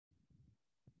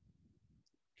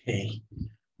Hey,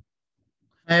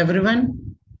 hi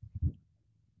everyone.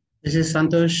 This is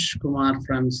Santhosh Kumar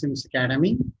from Sims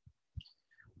Academy.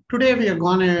 Today we are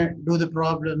going to do the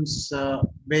problems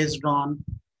based on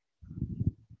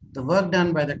the work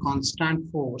done by the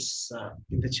constant force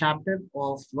in the chapter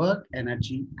of work,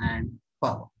 energy, and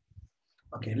power.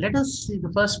 Okay, let us see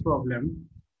the first problem.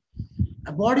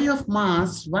 A body of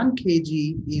mass 1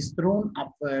 kg is thrown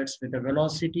upwards with a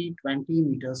velocity 20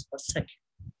 meters per second.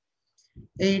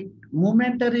 It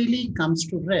momentarily comes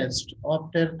to rest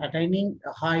after attaining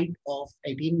a height of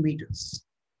 18 meters.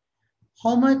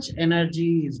 How much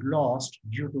energy is lost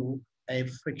due to air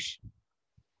friction?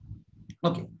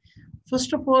 Okay,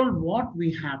 first of all, what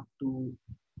we have to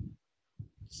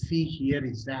see here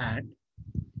is that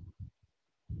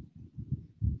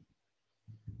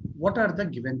what are the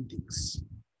given things?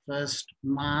 First,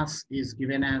 mass is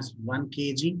given as 1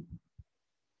 kg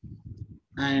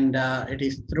and it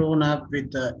is thrown up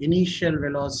with the initial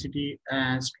velocity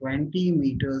as 20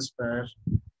 meters per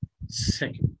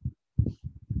second.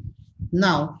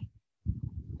 Now,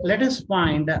 let us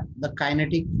find the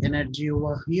kinetic energy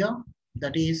over here,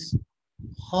 that is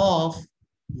half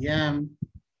m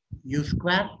u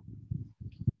square,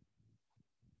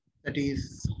 that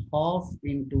is half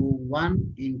into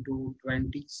 1 into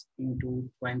 20 into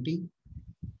 20,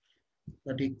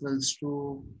 that equals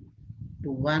to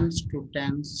ones to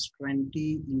tens,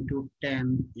 20 into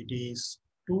 10, it is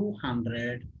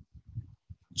 200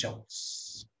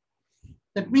 joules.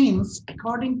 That means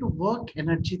according to work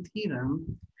energy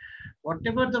theorem,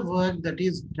 whatever the work that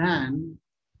is done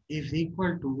is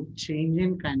equal to change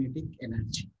in kinetic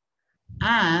energy.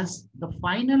 As the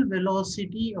final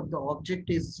velocity of the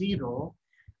object is zero,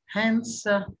 hence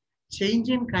change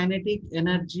in kinetic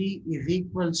energy is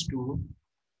equals to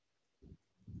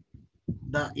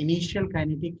the initial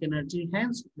kinetic energy.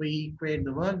 Hence, we equate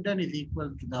the work done is equal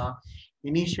to the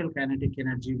initial kinetic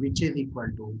energy, which is equal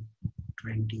to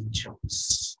 20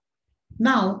 joules.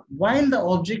 Now, while the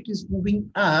object is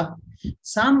moving up,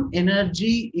 some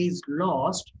energy is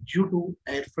lost due to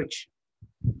air friction.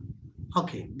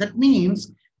 Okay, that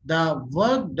means the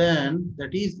work done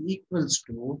that is equals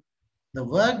to the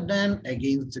work done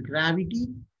against the gravity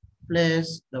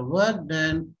plus the work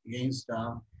done against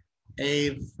the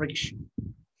air friction.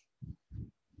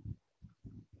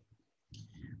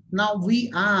 Now we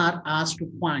are asked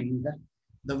to find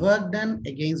the work done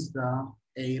against the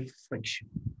air friction.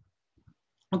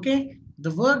 Okay,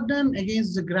 the work done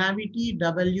against the gravity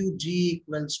Wg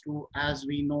equals to, as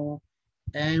we know,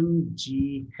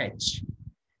 mgh.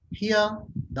 Here,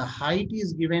 the height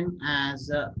is given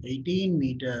as 18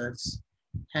 meters.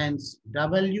 Hence,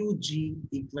 Wg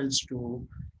equals to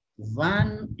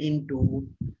 1 into,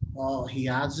 he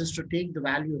asks us to take the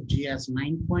value of g as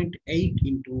 9.8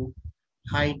 into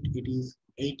height, it is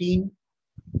 18.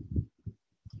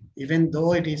 Even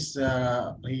though it is,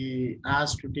 he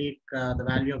asked to take the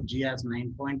value of g as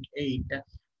 9.8,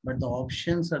 but the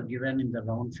options are given in the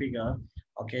round figure.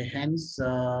 Okay, hence,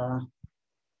 I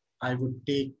would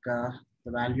take the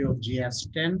value of g as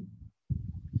 10.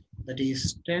 That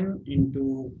is 10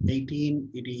 into 18,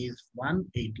 it is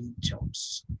 180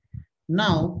 joules.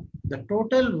 Now, the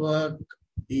total work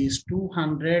is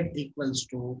 200 equals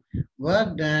to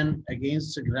work done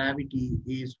against gravity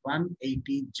is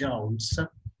 180 joules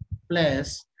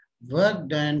plus work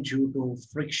done due to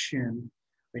friction.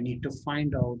 We need to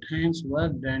find out, hence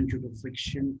work done due to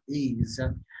friction is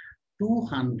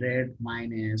 200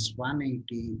 minus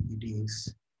 180, it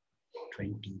is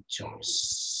 20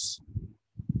 joules.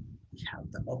 We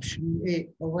have the option A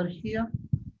over here.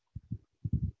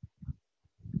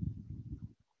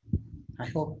 I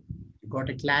hope you got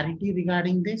a clarity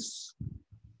regarding this.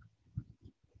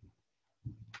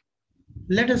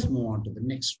 Let us move on to the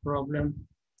next problem.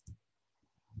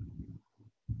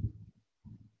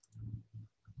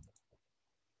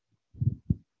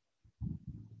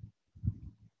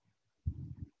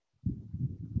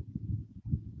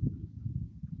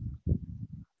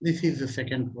 This is the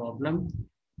second problem.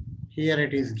 Here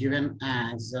it is given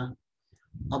as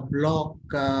a block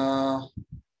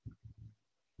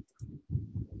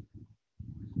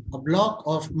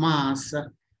of mass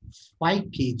 5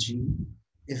 kg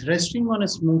is resting on a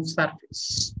smooth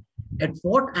surface. At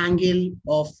what angle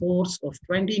of force of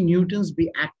 20 newtons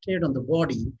be acted on the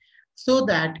body so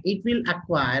that it will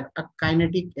acquire a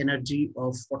kinetic energy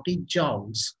of 40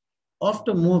 joules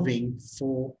after moving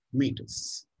 4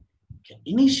 meters. Okay.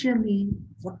 Initially,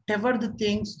 whatever the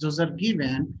things those are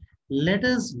given, let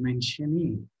us mention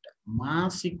it.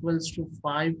 Mass equals to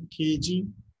 5 kg.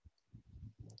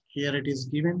 Here it is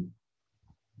given.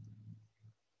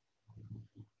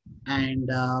 And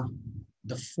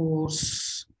The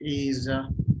force is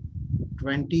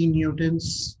 20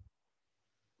 newtons.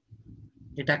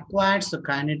 It acquires the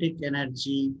kinetic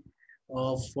energy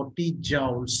of 40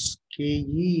 joules. Ke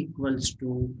equals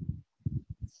to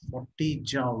 40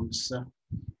 joules.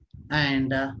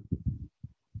 And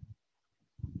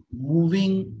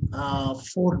moving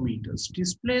 4 meters.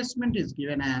 Displacement is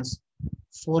given as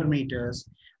 4 meters.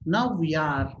 Now we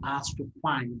are asked to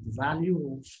find the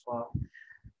value of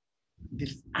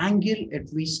this angle at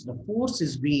which the force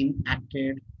is being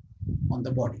acted on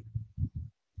the body.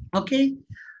 Okay,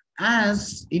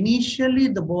 as initially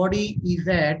the body is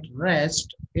at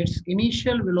rest, its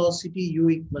initial velocity u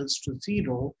equals to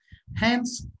 0.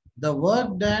 Hence, the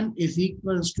work done is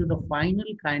equals to the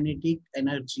final kinetic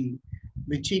energy,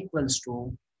 which equals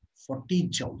to 40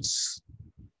 joules.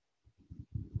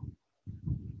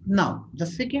 Now, the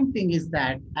second thing is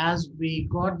that as we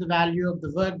got the value of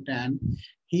the work done,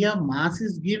 here mass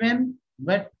is given,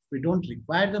 but we don't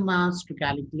require the mass to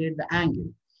calculate the angle.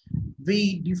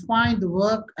 We define the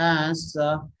work as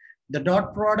the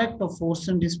dot product of force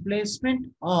and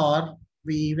displacement, or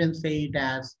we even say it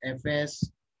as Fs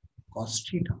cos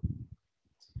theta.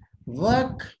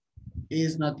 Work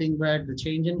is nothing but the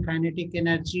change in kinetic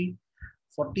energy,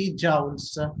 40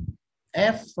 joules.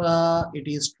 F, it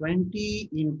is 20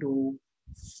 into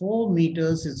 4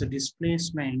 meters is the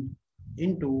displacement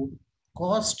into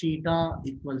cos theta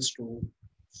equals to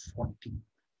 40.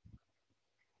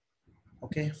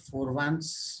 Okay, 4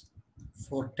 ones,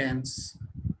 4 tens,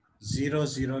 0,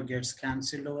 0 gets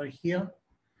cancelled over here.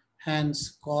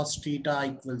 Hence, cos theta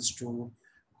equals to,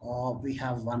 we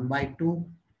have 1 by 2.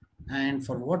 And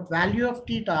for what value of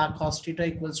theta, cos theta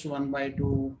equals to 1 by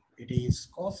 2, it is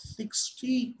cos 60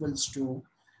 equals to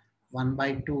 1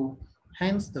 by 2.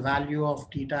 Hence, the value of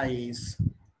theta is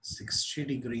 60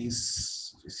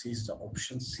 degrees. This is the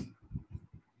option C.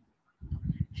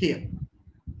 Here.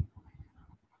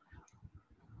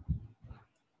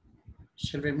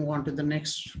 Shall we move on to the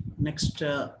next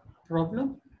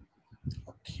problem?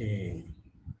 Okay.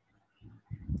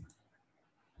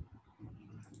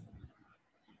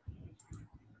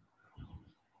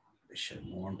 We shall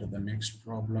move on to the next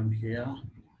problem here.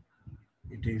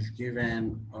 It is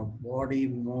given a body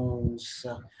moves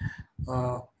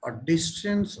a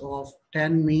distance of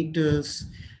 10 meters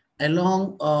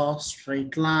along a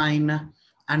straight line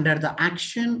under the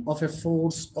action of a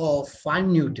force of 5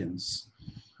 newtons.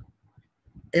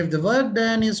 If the work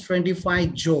done is 25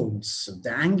 joules,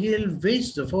 the angle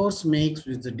which the force makes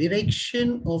with the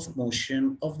direction of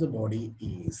motion of the body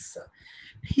is.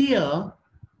 Here,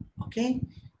 okay,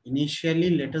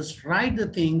 initially let us write the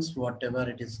things whatever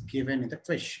it is given in the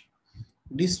question.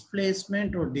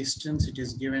 Displacement or distance, it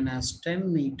is given as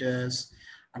 10 meters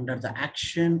under the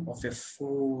action of a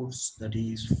force that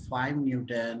is 5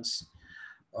 newtons.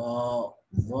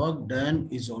 Work done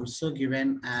is also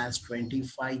given as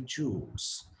 25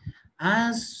 joules.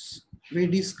 As we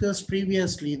discussed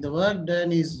previously, the work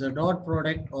done is the dot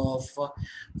product of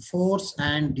force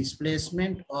and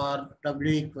displacement, or W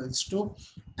equals to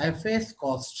Fs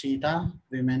cos theta,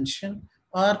 we mentioned,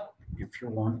 or if you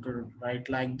want to write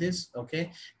like this,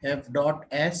 okay, F dot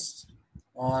S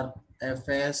or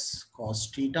Fs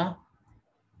cos theta.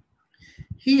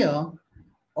 Here,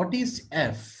 what is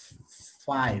F?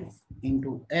 5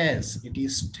 into S, it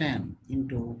is 10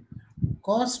 into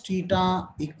cos theta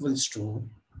equals to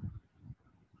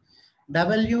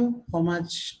W, how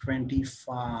much?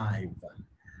 25.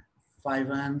 5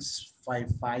 ones,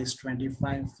 5 fives,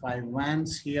 25, 5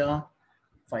 ones here,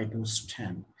 5 twos,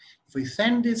 10. If we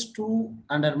send this 2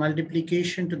 under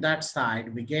multiplication to that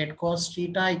side, we get cos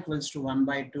theta equals to 1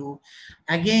 by 2.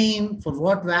 Again, for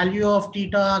what value of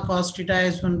theta? Cos theta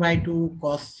is 1 by 2,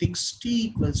 cos 60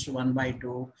 equals to 1 by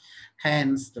 2.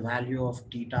 Hence, the value of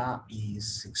theta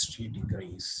is 60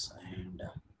 degrees. And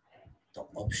the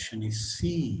option is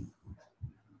C.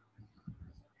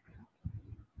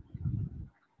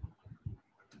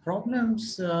 The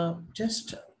problems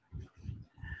just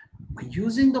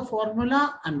using the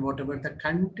formula and whatever the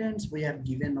contents we are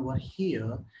given over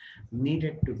here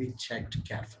needed to be checked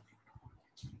carefully.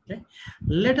 Okay,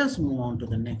 let us move on to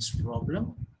the next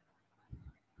problem.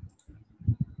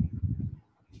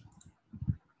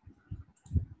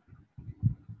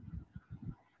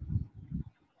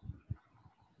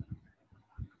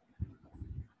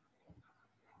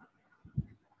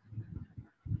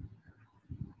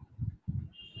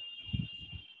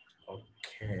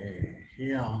 Okay,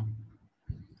 here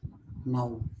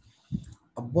now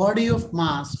a body of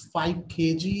mass 5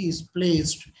 kg is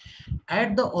placed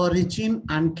at the origin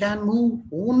and can move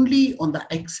only on the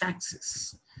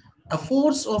x-axis. A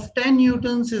force of 10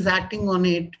 newtons is acting on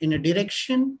it in a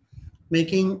direction,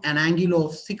 making an angle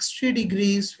of 60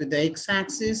 degrees with the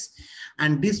x-axis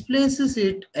and displaces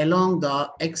it along the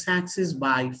x-axis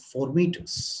by 4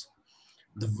 meters.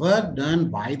 The work done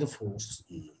by the force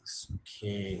is,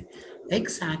 okay,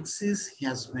 x-axis he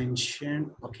has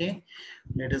mentioned, okay.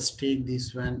 Let us take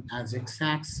this one as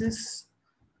x-axis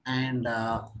and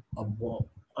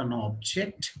an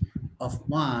object of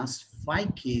mass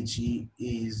 5 kg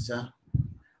is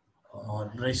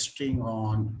resting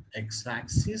on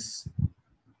x-axis.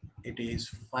 It is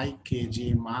 5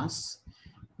 kg mass.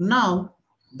 Now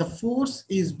the force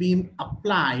is being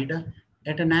applied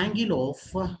at an angle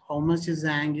of how much is the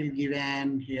angle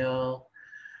given here?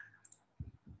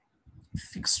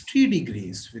 60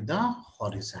 degrees with the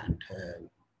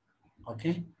horizontal.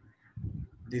 Okay,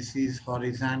 this is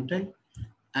horizontal,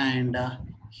 and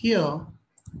here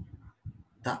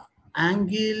the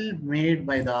angle made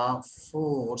by the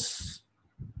force,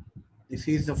 this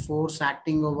is the force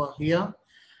acting over here,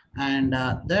 and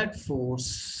that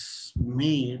force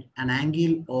made an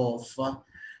angle of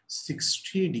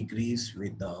 60 degrees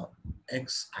with the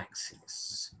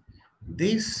x-axis.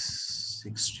 This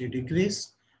 60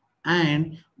 degrees,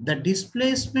 and the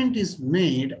displacement is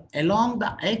made along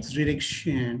the x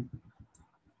direction.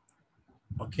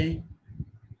 Okay,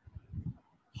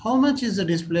 how much is the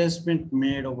displacement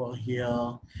made over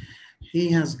here?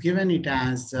 He has given it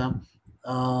as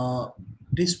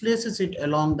displaces it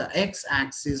along the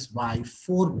x-axis by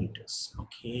 4 meters.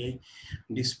 Okay,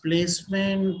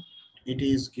 displacement, it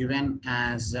is given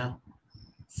as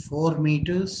 4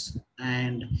 meters,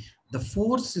 and the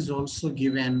force is also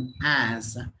given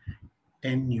as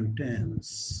 10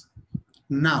 newtons.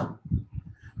 Now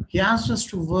he asked us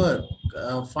to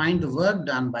find the work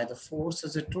done by the force.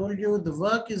 As I told you, the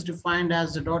work is defined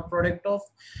as the dot product of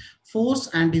force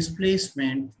and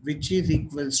displacement, which is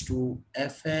equals to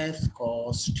Fs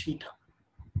cos theta.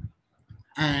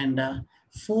 And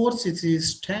force, it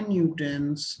is 10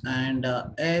 newtons, and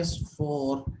S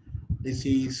for this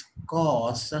is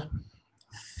cos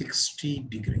 60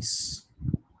 degrees.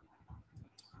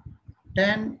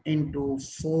 10 into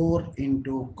 4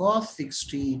 into cos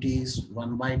 60, it is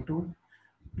 1 by 2.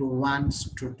 2 ones,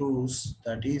 2 twos,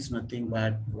 that is nothing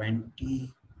but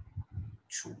 20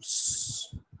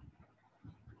 joules.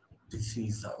 This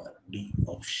is our D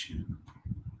option.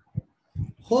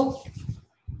 Hope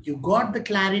you got the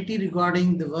clarity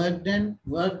regarding the work done.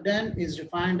 Work done is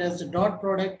defined as the dot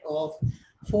product of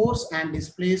force and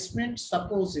displacement.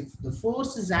 Suppose if the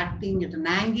force is acting at an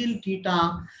angle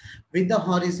theta with the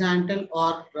horizontal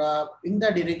or in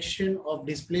the direction of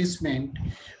displacement,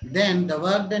 then the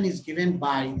work done is given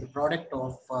by the product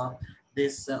of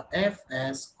this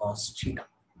Fs cos theta.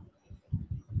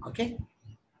 Okay.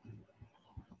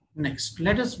 Next,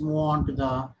 let us move on to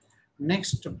the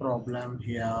next problem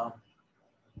here.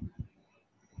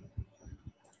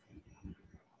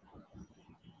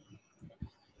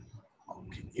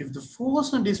 Okay. If the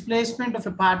force and displacement of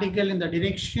a particle in the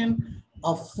direction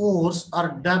of force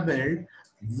are doubled,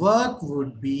 work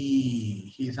would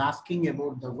be, he's asking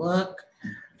about the work.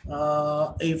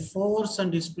 If force and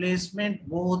displacement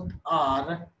both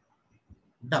are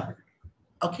doubled.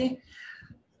 Okay.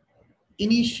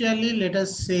 Initially, let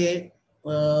us say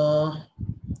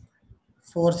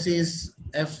force is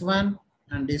F1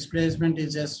 and displacement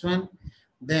is S1.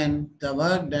 Then the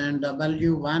work done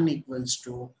W1 equals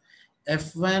to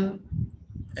F1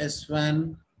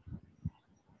 S1.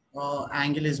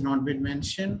 Angle is not been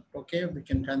mentioned. Okay, we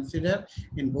can consider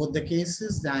in both the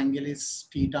cases the angle is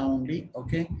theta only.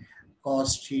 Okay,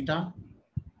 cos theta.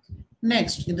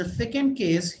 Next, in the second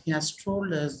case, he has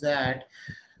told us that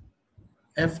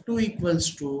F2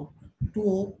 equals to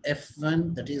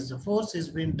 2F1, that is the force is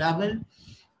being doubled,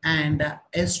 and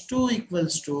S2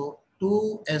 equals to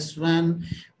 2S1,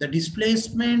 the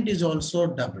displacement is also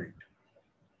doubled.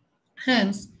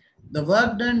 Hence, the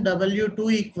work done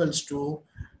W2 equals to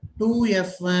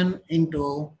 2F1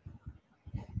 into,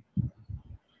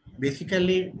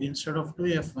 basically instead of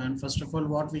 2F1, first of all,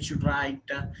 what we should write,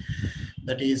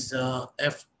 that is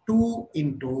F2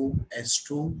 into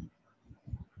S2,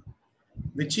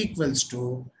 which equals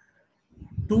to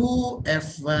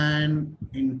 2F1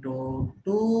 into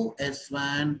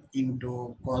 2S1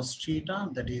 into cos theta,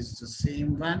 that is the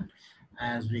same one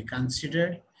as we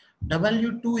considered.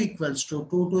 W2 equals to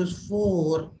 2 to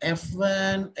 4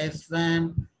 F1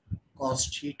 S1 cos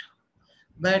theta.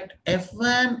 But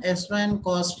F1 S1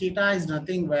 cos theta is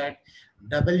nothing but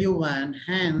W1,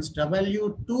 hence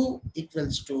W2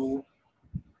 equals to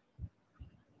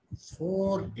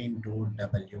 4 into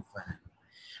W1.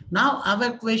 Now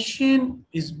our question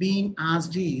is being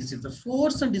asked is if the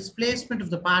force and displacement of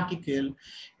the particle in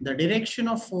the direction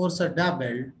of force are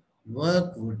doubled,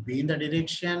 work would be in the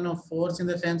direction of force in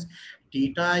the sense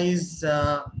theta is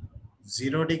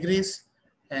 0 degrees,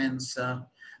 hence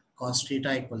cos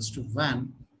theta equals to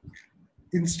 1.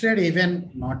 Instead, even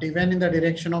not even in the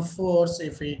direction of force,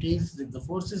 if the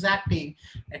force is acting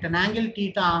at an angle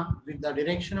theta with the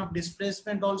direction of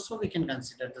displacement also, we can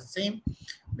consider the same.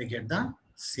 We get the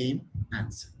same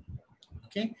answer.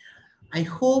 Okay. I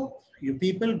hope you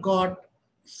people got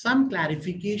some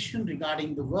clarification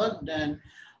regarding the work done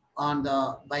on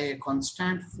the by a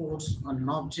constant force on an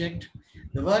object.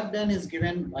 The work done is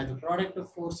given by the product of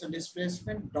force and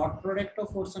displacement, dot product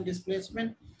of force and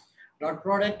displacement. Dot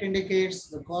product indicates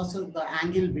the cause of the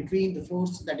angle between the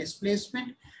force and the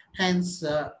displacement. Hence,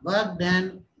 work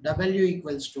done W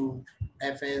equals to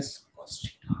Fs cos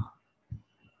theta.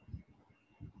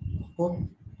 Hope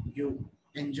you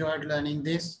enjoyed learning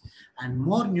this, and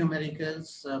more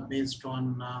numericals based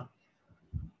on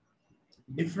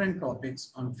different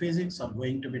topics on physics are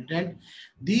going to be dealt.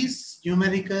 These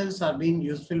numericals are being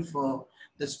useful for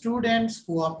the students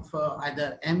who opt for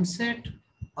either Eamcet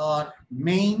or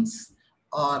mains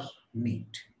or Neet.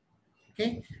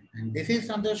 Okay, and this is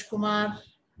Santhosh Kumar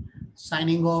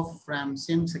signing off from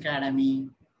Sims Academy.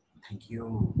 Thank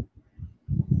you.